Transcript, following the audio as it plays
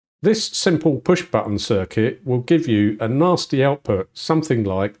This simple push button circuit will give you a nasty output, something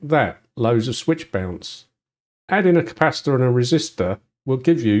like that, loads of switch bounce. Adding a capacitor and a resistor will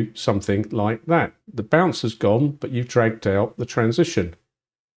give you something like that. The bounce has gone, but you've dragged out the transition.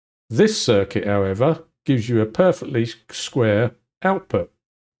 This circuit, however, gives you a perfectly square output.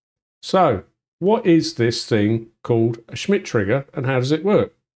 So, what is this thing called a Schmitt trigger and how does it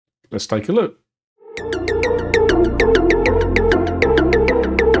work? Let's take a look.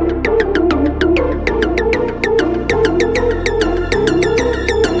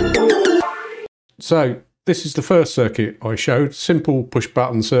 So this is the first circuit I showed, simple push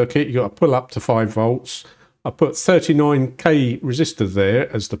button circuit. You've got to pull up to 5 volts. I put 39k resistor there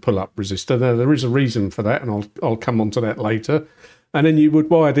as the pull up resistor. Now there is a reason for that and I'll come on to that later. And then you would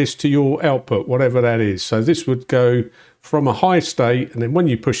wire this to your output, whatever that is. So this would go from a high state, and then when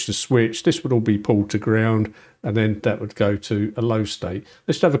you push the switch, this would all be pulled to ground, and then that would go to a low state.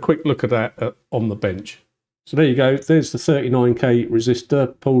 Let's have a quick look at that on the bench. So there you go, there's the 39k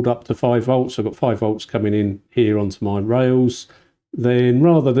resistor pulled up to 5 volts. I've got 5 volts coming in here onto my rails. Then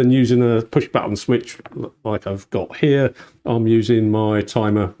rather than using a push button switch like I've got here, I'm using my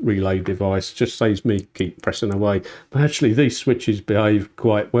timer relay device. Just saves me keep pressing away. But actually these switches behave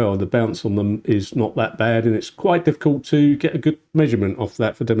quite well. The bounce on them is not that bad, and it's quite difficult to get a good measurement off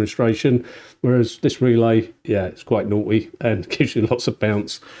that for demonstration. Whereas this relay, yeah, it's quite naughty and gives you lots of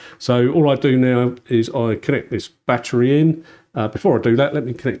bounce. So all I do now is I connect this battery in. Before I do that, let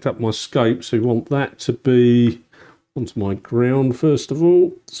me connect up my scope. So we want that to be onto my ground first of all,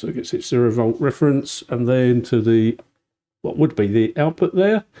 so it gets its 0 volt reference, and then to the what would be the output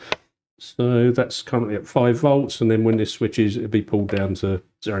there. So that's currently at 5 volts, and then when this switches, it'll be pulled down to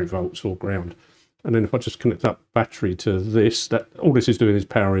 0 volts or ground. And then if I just connect up battery to this, that all this is doing is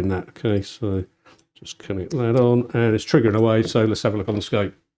powering that. Okay, so just connect that on, and it's triggering away. So let's have a look on the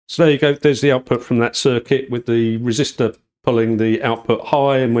scope. So there you go. There's the output from that circuit with the resistor pulling the output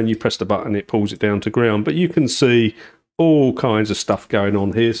high, and when you press the button it pulls it down to ground. But you can see all kinds of stuff going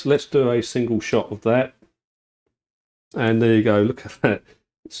on here, so let's do a single shot of that. And there you go, look at that,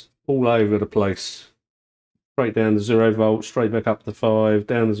 it's all over the place. Straight down to 0 volts, straight back up to 5,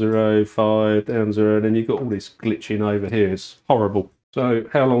 down to 0, 5, down to 0, and then you've got all this glitching over here. It's horrible. So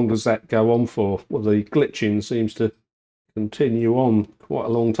how long does that go on for? Well, the glitching seems to continue on quite a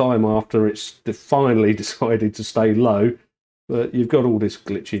long time after it's finally decided to stay low. But you've got all this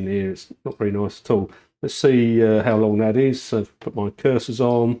glitching here. It's not very nice at all. Let's see how long that is. So I've put my cursors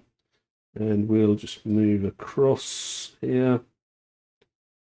on, and we'll just move across here.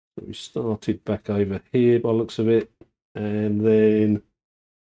 So we started back over here by the looks of it, and then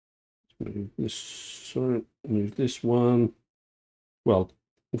move this. Sorry, move this one. Well,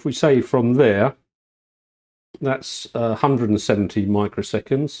 if we say from there, that's 170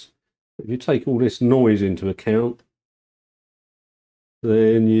 microseconds. If you take all this noise into account,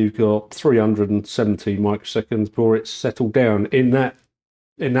 then you've got 370 microseconds before it's settled down in that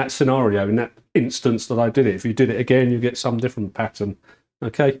scenario, in that instance that I did it. If you did it again, you get some different pattern.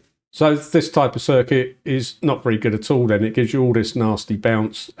 Okay, so this type of circuit is not very good at all. Then it gives you all this nasty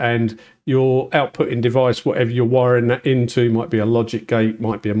bounce, and your outputting device, whatever you're wiring that into, might be a logic gate,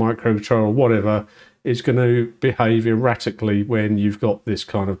 might be a microcontroller, whatever, is going to behave erratically when you've got this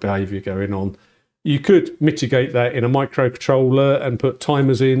kind of behavior going on. You could mitigate that in a microcontroller and put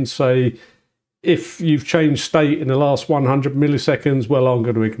timers in. Say, if you've changed state in the last 100 milliseconds, well, I'm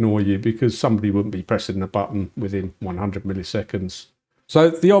going to ignore you because somebody wouldn't be pressing the button within 100 milliseconds. So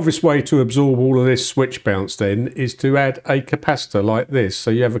the obvious way to absorb all of this switch bounce then is to add a capacitor like this.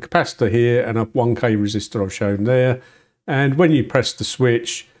 So you have a capacitor here and a 1k resistor I've shown there. And when you press the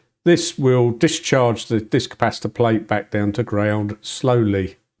switch, this will discharge this capacitor plate back down to ground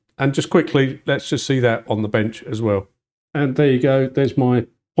slowly. And just quickly, let's just see that on the bench as well. And there you go, there's my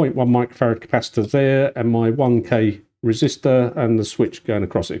 0.1 microfarad capacitor there and my 1k resistor and the switch going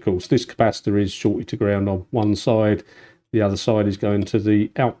across it. Of course, this capacitor is shorted to ground on one side, the other side is going to the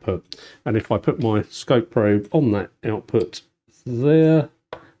output. And if I put my scope probe on that output there,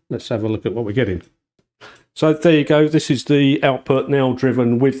 let's have a look at what we're getting. So there you go, this is the output now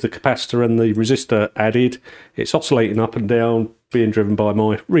driven with the capacitor and the resistor added. It's oscillating up and down, being driven by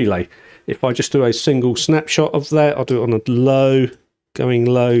my relay. If I just do a single snapshot of that, I'll do it on a low, going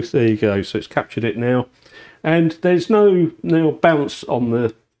low, there you go, so it's captured it now. And there's no now bounce on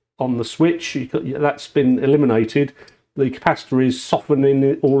the switch, that's been eliminated. The capacitor is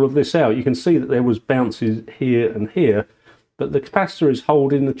softening all of this out. You can see that there was bounces here and here, but the capacitor is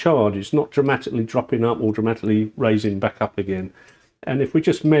holding the charge. It's not dramatically dropping up or dramatically raising back up again. And if we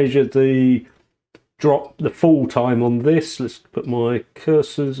just measure the drop the full time on this. Let's put my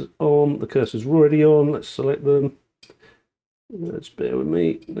cursors on. The cursor's already on. Let's select them. Let's bear with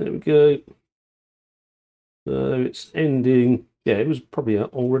me. There we go. So it's ending. Yeah, it was probably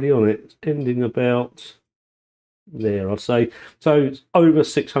already on it. It's ending about there, I'd say. So it's over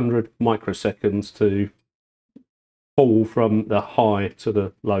 600 microseconds to fall from the high to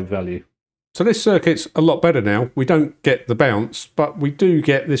the low value. So this circuit's a lot better now. We don't get the bounce, but we do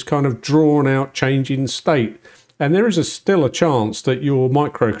get this kind of drawn out change in state. And there is still a chance that your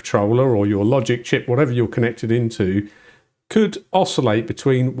microcontroller or your logic chip, whatever you're connected into, could oscillate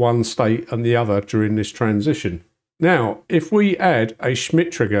between one state and the other during this transition. Now, if we add a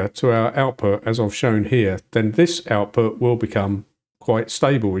Schmitt trigger to our output, as I've shown here, then this output will become quite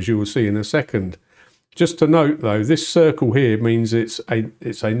stable, as you will see in a second. Just to note though, this circle here means it's a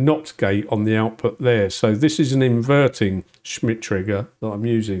NOT gate on the output there. So this is an inverting Schmitt trigger that I'm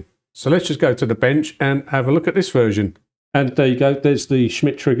using. So let's just go to the bench and have a look at this version. And there you go, there's the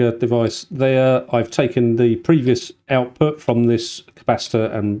Schmitt trigger device there. I've taken the previous output from this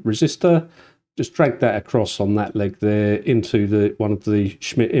capacitor and resistor, just dragged that across on that leg there into one of the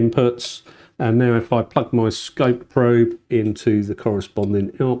Schmitt inputs. And now if I plug my scope probe into the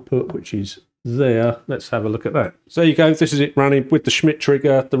corresponding output, which is there, let's have a look at that. So there you go, this is it running with the Schmitt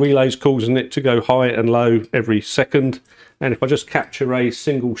trigger. The relay's causing it to go high and low every second. And if I just capture a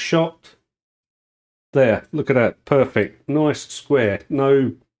single shot, there, look at that, perfect, nice square,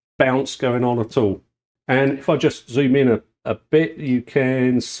 no bounce going on at all. And if I just zoom in a bit, you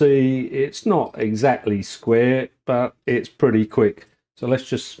can see it's not exactly square, but it's pretty quick. So let's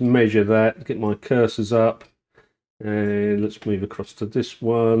just measure that, get my cursors up, and let's move across to this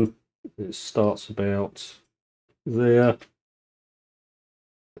one. It starts about there.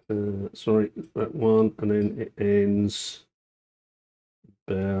 Sorry, that one, and then it ends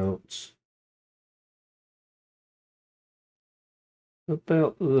about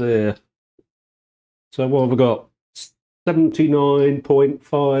there. So what have I got?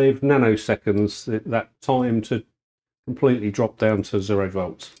 79.5 nanoseconds, that time to completely drop down to 0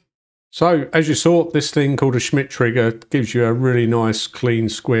 volts. So as you saw, this thing called a Schmitt trigger gives you a really nice clean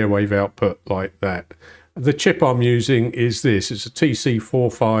square wave output like that. The chip I'm using is this. It's a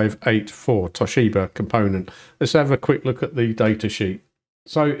TC4584 Toshiba component. Let's have a quick look at the data sheet.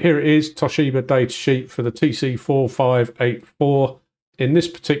 So here it is, Toshiba data sheet for the TC4584. In this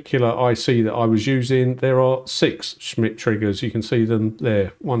particular IC that I was using, there are 6 Schmitt triggers. You can see them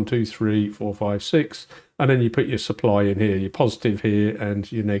there, 1, 2, 3, 4, 5, 6. And then you put your supply in here, your positive here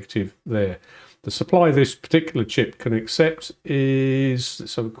and your negative there. The supply this particular chip can accept is,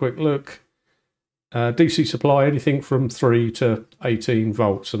 let's have a quick look, DC supply anything from 3 to 18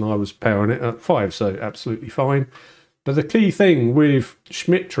 volts, and I was powering it at 5, so absolutely fine. But the key thing with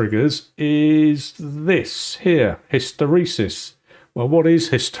Schmitt triggers is this here, hysteresis. Well, what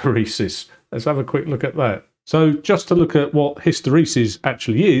is hysteresis? Let's have a quick look at that. So just to look at what hysteresis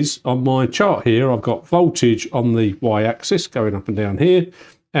actually is, on my chart here, I've got voltage on the y-axis going up and down here,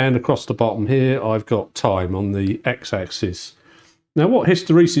 and across the bottom here, I've got time on the x-axis. Now what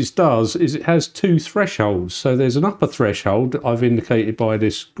hysteresis does is it has 2 thresholds. So there's an upper threshold that I've indicated by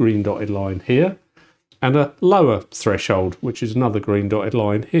this green dotted line here, and a lower threshold, which is another green dotted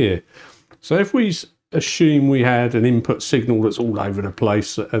line here. So if we assume we had an input signal that's all over the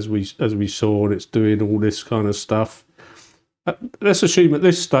place, as we saw, and it's doing all this kind of stuff. Let's assume at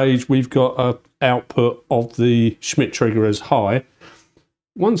this stage we've got an output of the Schmitt trigger as high.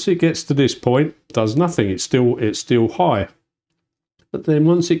 Once it gets to this point, it does nothing. It's still high. But then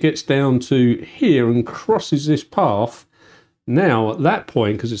once it gets down to here and crosses this path, now at that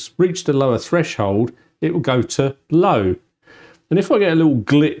point, because it's reached a lower threshold, it will go to low. And if I get a little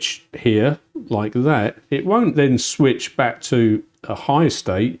glitch here, like that, it won't then switch back to a high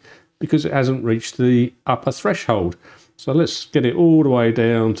state because it hasn't reached the upper threshold. So let's get it all the way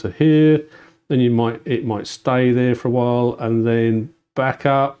down to here. Then it might stay there for a while and then back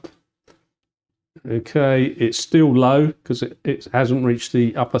up. Okay, it's still low because it hasn't reached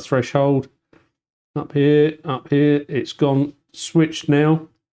the upper threshold. Up here, it's gone, switched now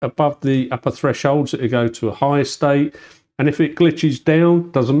above the upper threshold, so it'll go to a higher state. And if it glitches down,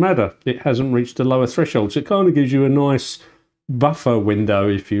 doesn't matter. It hasn't reached the lower threshold. So it kind of gives you a nice buffer window,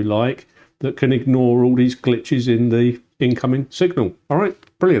 if you like, that can ignore all these glitches in the incoming signal. All right,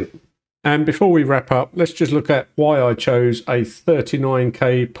 brilliant. And before we wrap up, let's just look at why I chose a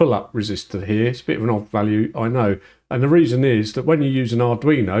 39K pull-up resistor here. It's a bit of an odd value, I know. And the reason is that when you use an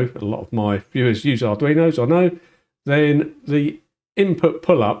Arduino, a lot of my viewers use Arduinos, I know, then the input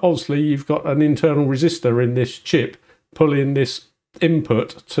pull-up, obviously you've got an internal resistor in this chip pulling this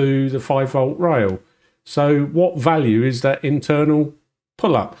input to the 5 volt rail. So what value is that internal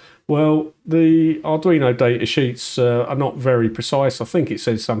pull-up? Well, the Arduino data sheets are not very precise. I think it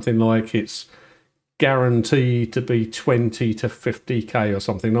says something like it's guaranteed to be 20 to 50k or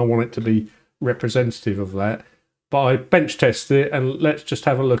something. I want it to be representative of that. But I bench tested it, and let's just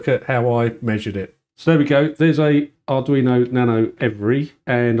have a look at how I measured it. So there we go. There's a Arduino Nano Every,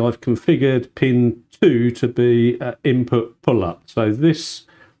 and I've configured pin 2 to be input pull-up. So this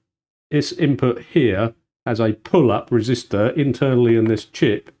input here has a pull-up resistor internally in this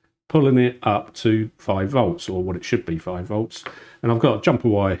chip, pulling it up to 5 volts, or what it should be 5 volts. And I've got a jumper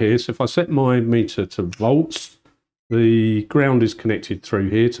wire here, so if I set my meter to volts, the ground is connected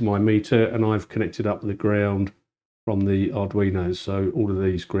through here to my meter, and I've connected up the ground from the Arduino, so all of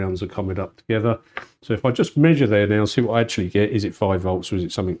these grounds are coming up together. So if I just measure there now, see what I actually get, is it 5 volts or is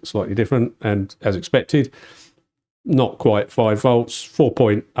it something slightly different? And as expected, not quite 5 volts,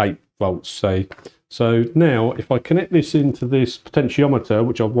 4.8 volts say. So now if I connect this into this potentiometer,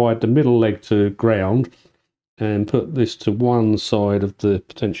 which I've wired the middle leg to ground, and put this to one side of the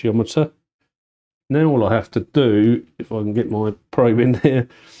potentiometer, now all I have to do, if I can get my probe in there,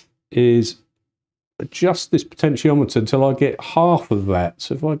 is adjust this potentiometer until I get half of that.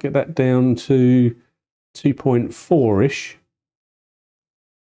 So if I get that down to 2.4-ish,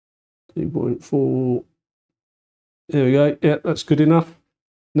 2.4, there we go, yeah, that's good enough.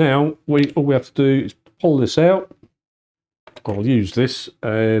 Now, all we have to do is pull this out. I'll use this,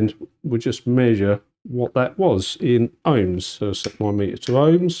 and we'll just measure what that was in ohms. So I'll set my meter to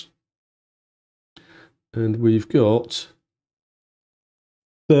ohms, and we've got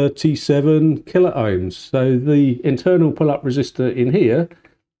 37 kilo ohms. So the internal pull-up resistor in here,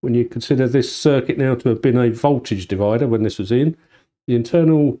 when you consider this circuit now to have been a voltage divider when this was in, the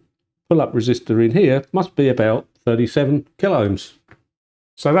internal pull-up resistor in here must be about 37 kilo ohms.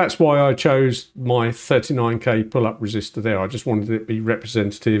 So that's why I chose my 39k pull-up resistor there. I just wanted it to be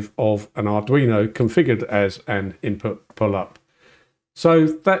representative of an Arduino configured as an input pull-up. So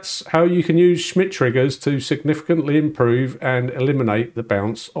that's how you can use Schmitt triggers to significantly improve and eliminate the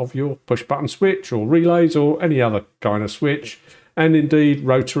bounce of your push-button switch or relays or any other kind of switch, and indeed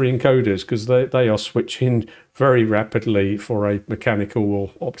rotary encoders, because they are switching very rapidly for a mechanical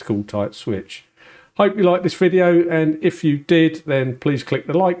or optical type switch. Hope you liked this video, and if you did, then please click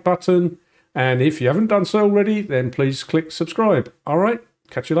the like button, and if you haven't done so already, then please click subscribe. All right,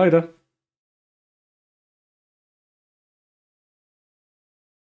 catch you later.